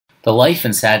The life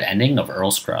and sad ending of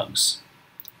Earl Scruggs.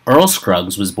 Earl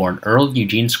Scruggs was born Earl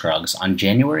Eugene Scruggs on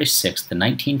January 6,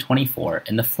 1924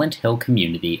 in the Flint Hill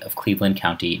community of Cleveland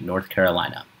County, North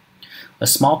Carolina, a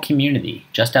small community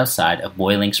just outside of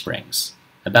Boiling Springs,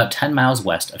 about 10 miles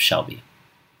west of Shelby.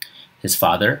 His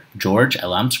father, George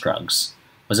Elam Scruggs,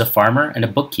 was a farmer and a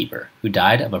bookkeeper who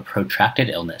died of a protracted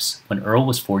illness when Earl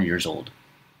was 4 years old.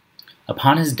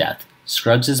 Upon his death,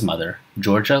 Scruggs's mother,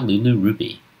 Georgia Lulu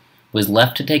Ruby, was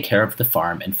left to take care of the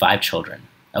farm and 5 children,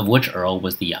 of which Earl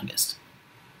was the youngest.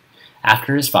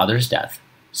 After his father's death,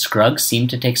 Scruggs seemed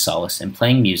to take solace in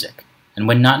playing music, and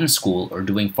when not in school or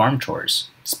doing farm chores,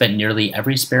 spent nearly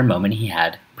every spare moment he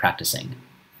had practicing.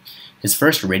 His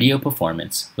first radio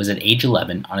performance was at age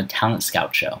 11 on a talent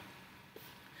scout show.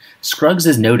 Scruggs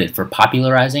is noted for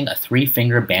popularizing a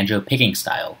 3-finger banjo picking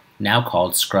style, now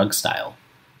called Scruggs style,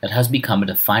 that has become a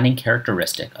defining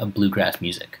characteristic of bluegrass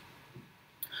music.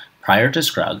 Prior to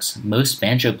Scruggs, most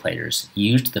banjo players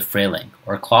used the frailing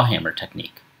or claw hammer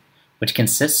technique, which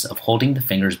consists of holding the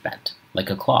fingers bent,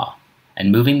 like a claw,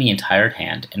 and moving the entire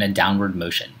hand in a downward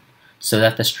motion, so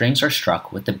that the strings are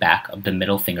struck with the back of the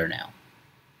middle fingernail.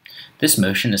 This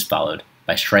motion is followed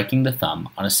by striking the thumb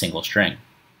on a single string.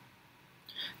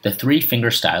 The 3-finger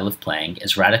style of playing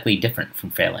is radically different from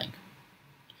frailing.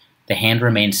 The hand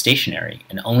remains stationary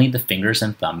and only the fingers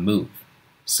and thumb move,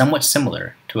 somewhat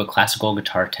similar to a classical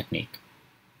guitar technique.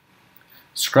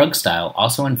 Scruggs style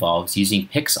also involves using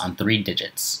picks on 3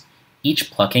 digits,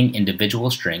 each plucking individual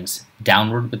strings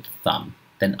downward with the thumb,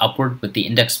 then upward with the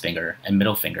index finger and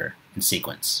middle finger in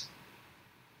sequence.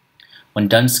 When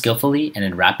done skillfully and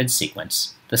in rapid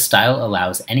sequence, the style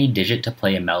allows any digit to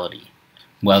play a melody,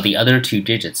 while the other 2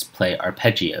 digits play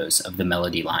arpeggios of the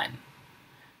melody line.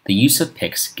 The use of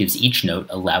picks gives each note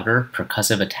a louder,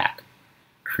 percussive attack,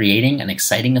 creating an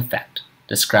exciting effect,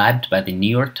 described by the New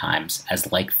York Times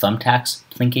as like thumbtacks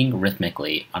plinking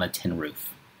rhythmically on a tin roof.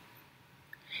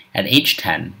 At age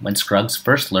 10, when Scruggs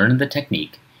first learned the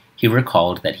technique, he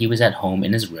recalled that he was at home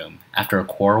in his room after a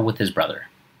quarrel with his brother.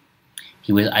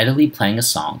 He was idly playing a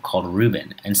song called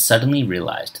Reuben and suddenly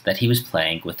realized that he was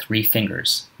playing with 3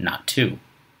 fingers, not 2.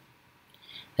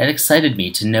 That excited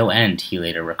me to no end, he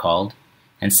later recalled,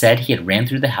 and said he had ran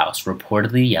through the house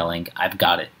reportedly yelling, "I've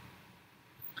got it."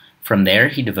 From there,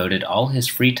 he devoted all his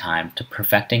free time to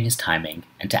perfecting his timing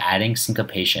and to adding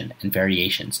syncopation and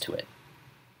variations to it.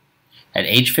 At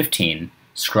age 15,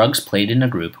 Scruggs played in a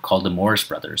group called the Morris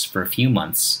Brothers for a few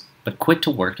months, but quit to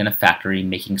work in a factory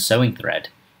making sewing thread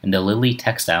in the Lilly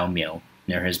Textile Mill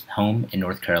near his home in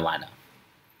North Carolina.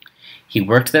 He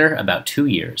worked there about 2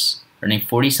 years, earning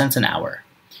 40 cents an hour,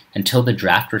 until the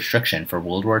draft restriction for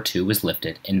World War II was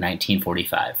lifted in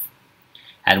 1945,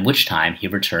 at which time he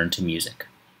returned to music,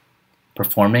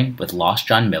 performing with Lost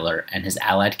John Miller and his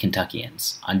allied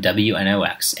Kentuckians on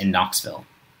WNOX in Knoxville.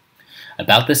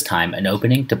 About this time, an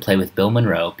opening to play with Bill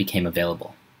Monroe became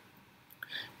available.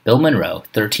 Bill Monroe,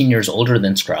 13 years older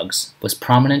than Scruggs, was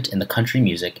prominent in the country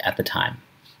music at the time.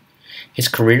 His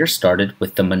career started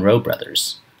with the Monroe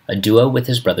Brothers, a duo with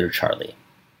his brother Charlie.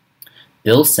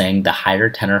 Bill sang the higher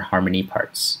tenor harmony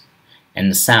parts, and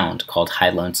the sound called High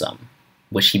Lonesome,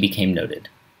 which he became noted.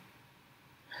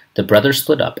 The brothers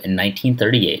split up in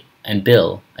 1938, and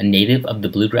Bill, a native of the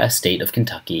bluegrass state of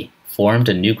Kentucky, formed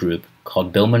a new group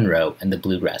called Bill Monroe and the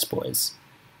Bluegrass Boys.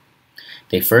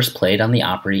 They first played on the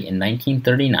Opry in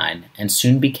 1939 and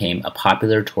soon became a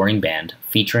popular touring band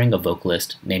featuring a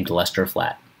vocalist named Lester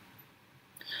Flatt.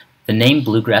 The name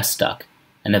bluegrass stuck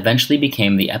and eventually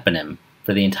became the eponym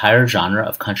for the entire genre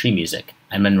of country music,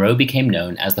 and Monroe became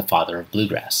known as the father of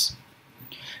bluegrass.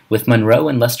 With Monroe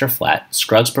and Lester Flatt,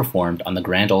 Scruggs performed on the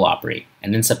Grand Ole Opry,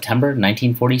 and in September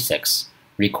 1946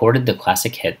 recorded the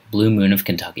classic hit Blue Moon of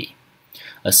Kentucky,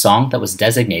 a song that was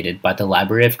designated by the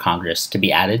Library of Congress to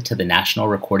be added to the National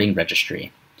Recording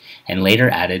Registry, and later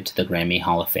added to the Grammy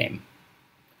Hall of Fame.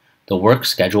 The work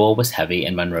schedule was heavy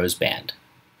in Monroe's band.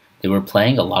 They were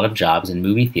playing a lot of jobs in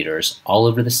movie theaters all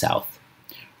over the South,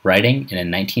 riding in a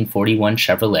 1941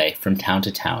 Chevrolet from town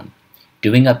to town,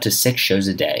 doing up to 6 shows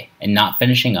a day, and not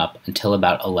finishing up until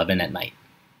about 11 at night.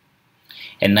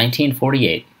 In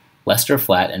 1948, Lester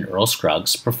Flatt and Earl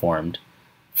Scruggs performed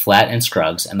Flatt and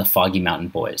Scruggs and the Foggy Mountain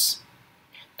Boys.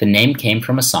 The name came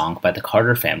from a song by the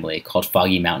Carter family called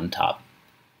Foggy Mountain Top,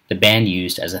 the band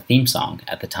used as a theme song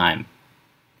at the time.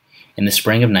 In the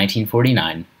spring of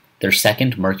 1949, their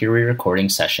second Mercury recording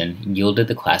session yielded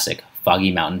the classic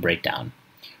Foggy Mountain Breakdown,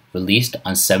 released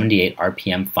on 78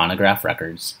 RPM phonograph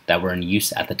records that were in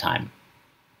use at the time.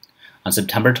 On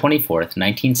September 24,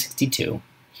 1962,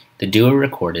 the duo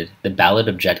recorded the Ballad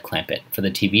of Jed Clampett for the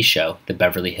TV show The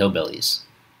Beverly Hillbillies.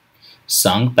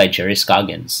 Sung by Jerry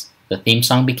Scoggins, the theme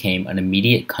song became an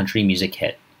immediate country music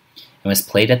hit and was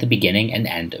played at the beginning and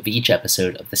end of each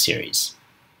episode of the series.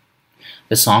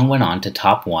 The song went on to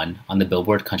top 1 on the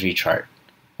Billboard Country chart,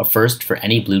 a first for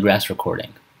any bluegrass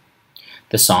recording.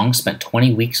 The song spent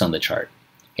 20 weeks on the chart.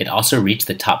 It also reached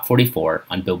the top 44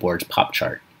 on Billboard's pop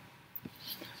chart.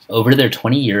 Over their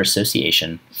 20-year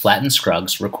association, Flatt and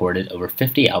Scruggs recorded over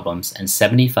 50 albums and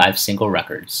 75 single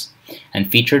records, and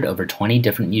featured over 20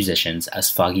 different musicians as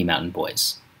Foggy Mountain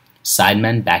Boys,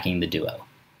 sidemen backing the duo.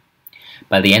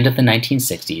 By the end of the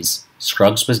 1960s,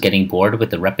 Scruggs was getting bored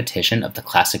with the repetition of the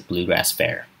classic bluegrass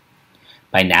fare.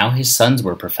 By now, his sons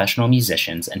were professional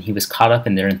musicians, and he was caught up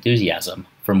in their enthusiasm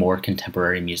for more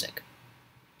contemporary music.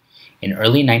 In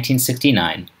early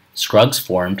 1969, Scruggs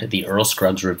formed the Earl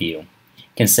Scruggs Revue,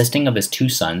 consisting of his 2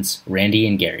 sons, Randy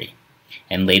and Gary,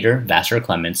 and later Vassar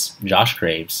Clements, Josh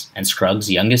Graves, and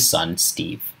Scruggs' youngest son,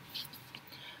 Steve.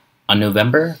 On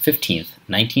November 15,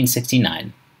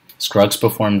 1969, Scruggs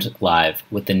performed live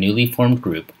with the newly formed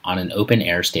group on an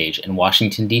open-air stage in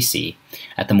Washington, D.C.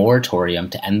 at the Moratorium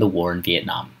to End the War in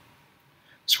Vietnam.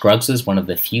 Scruggs was one of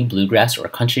the few bluegrass or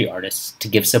country artists to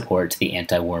give support to the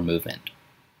anti-war movement.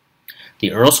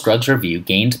 The Earl Scruggs Revue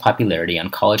gained popularity on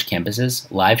college campuses,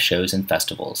 live shows, and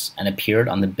festivals, and appeared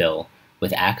on the bill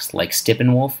with acts like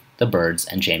Steppenwolf, The Byrds,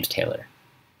 and James Taylor.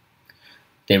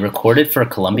 They recorded for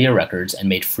Columbia Records and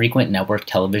made frequent network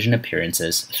television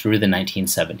appearances through the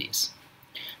 1970s.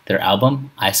 Their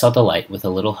album, I Saw the Light with a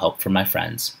Little Help from My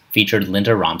Friends, featured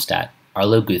Linda Ronstadt,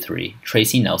 Arlo Guthrie,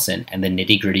 Tracy Nelson, and the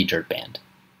Nitty Gritty Dirt Band.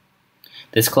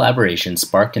 This collaboration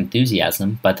sparked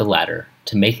enthusiasm by the latter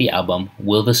to make the album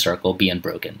Will the Circle Be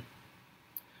Unbroken.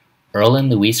 Earl and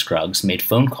Louise Scruggs made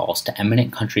phone calls to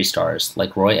eminent country stars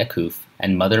like Roy Acuff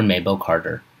and Mother Mabel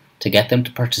Carter to get them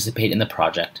to participate in the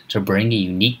project to bring a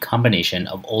unique combination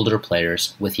of older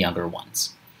players with younger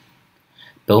ones.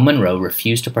 Bill Monroe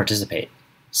refused to participate,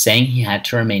 saying he had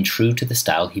to remain true to the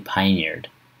style he pioneered,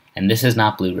 and this is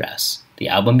not bluegrass. The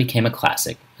album became a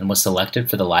classic and was selected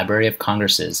for the Library of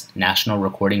Congress's National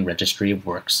Recording Registry of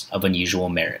Works of Unusual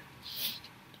Merit.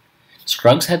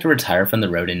 Scruggs had to retire from the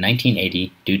road in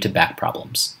 1980 due to back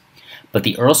problems, but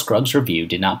the Earl Scruggs Revue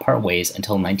did not part ways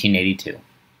until 1982.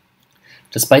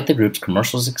 Despite the group's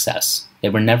commercial success, they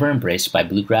were never embraced by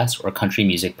bluegrass or country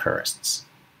music purists.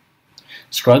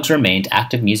 Scruggs remained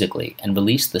active musically and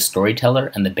released The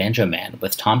Storyteller and the Banjo Man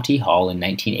with Tom T. Hall in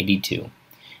 1982,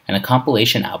 and a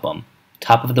compilation album,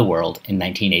 Top of the World, in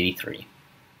 1983.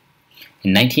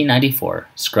 In 1994,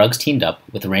 Scruggs teamed up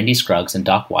with Randy Scruggs and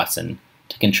Doc Watson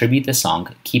to contribute the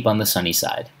song Keep on the Sunny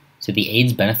Side to the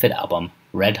AIDS benefit album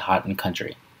Red Hot and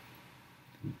Country.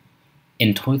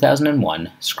 In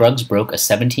 2001, Scruggs broke a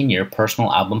 17-year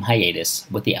personal album hiatus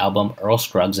with the album Earl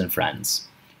Scruggs and Friends,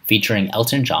 featuring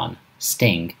Elton John,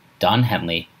 Sting, Don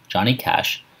Henley, Johnny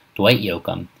Cash, Dwight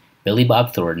Yoakam, Billy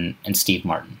Bob Thornton, and Steve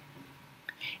Martin.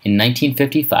 In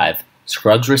 1955,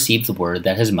 Scruggs received the word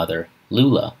that his mother,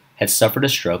 Lula, had suffered a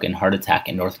stroke and heart attack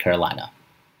in North Carolina.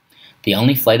 The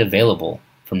only flight available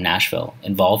from Nashville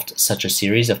involved such a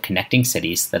series of connecting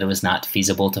cities that it was not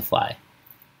feasible to fly.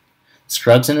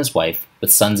 Scruggs and his wife,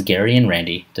 with sons Gary and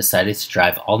Randy, decided to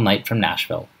drive all night from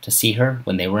Nashville to see her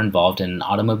when they were involved in an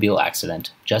automobile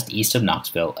accident just east of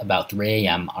Knoxville about 3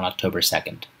 a.m. on October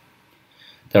 2nd.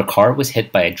 Their car was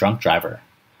hit by a drunk driver,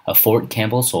 a Fort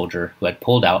Campbell soldier who had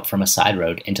pulled out from a side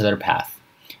road into their path,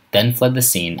 then fled the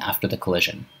scene after the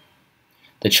collision.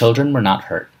 The children were not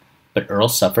hurt, but Earl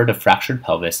suffered a fractured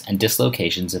pelvis and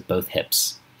dislocations of both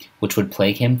hips, which would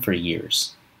plague him for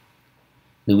years.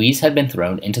 Louise had been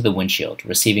thrown into the windshield,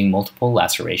 receiving multiple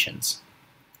lacerations.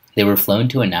 They were flown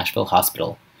to a Nashville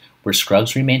hospital, where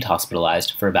Scruggs remained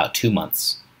hospitalized for about 2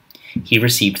 months. He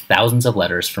received thousands of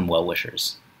letters from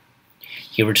well-wishers.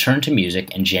 He returned to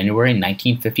music in January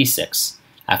 1956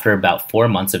 after about 4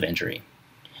 months of injury,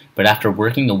 but after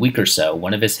working a week or so,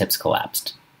 one of his hips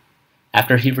collapsed.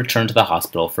 After he returned to the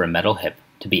hospital for a metal hip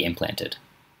to be implanted.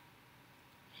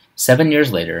 7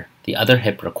 years later, the other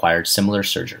hip required similar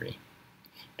surgery.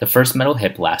 The first metal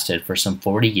hip lasted for some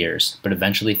 40 years, but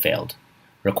eventually failed,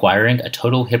 requiring a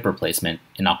total hip replacement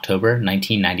in October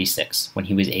 1996 when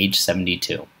he was age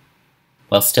 72.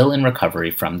 While still in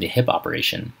recovery from the hip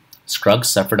operation, Scruggs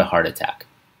suffered a heart attack.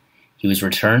 He was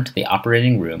returned to the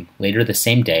operating room later the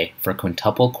same day for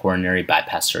quintuple coronary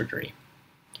bypass surgery.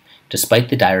 Despite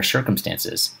the dire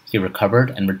circumstances, he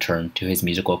recovered and returned to his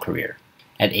musical career.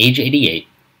 At age 88,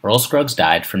 Earl Scruggs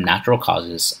died from natural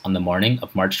causes on the morning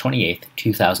of March 28,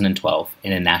 2012,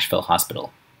 in a Nashville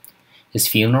hospital. His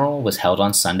funeral was held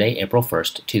on Sunday, April 1,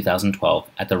 2012,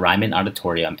 at the Ryman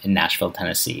Auditorium in Nashville,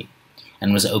 Tennessee,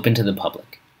 and was open to the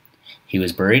public. He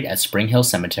was buried at Spring Hill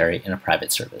Cemetery in a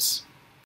private service.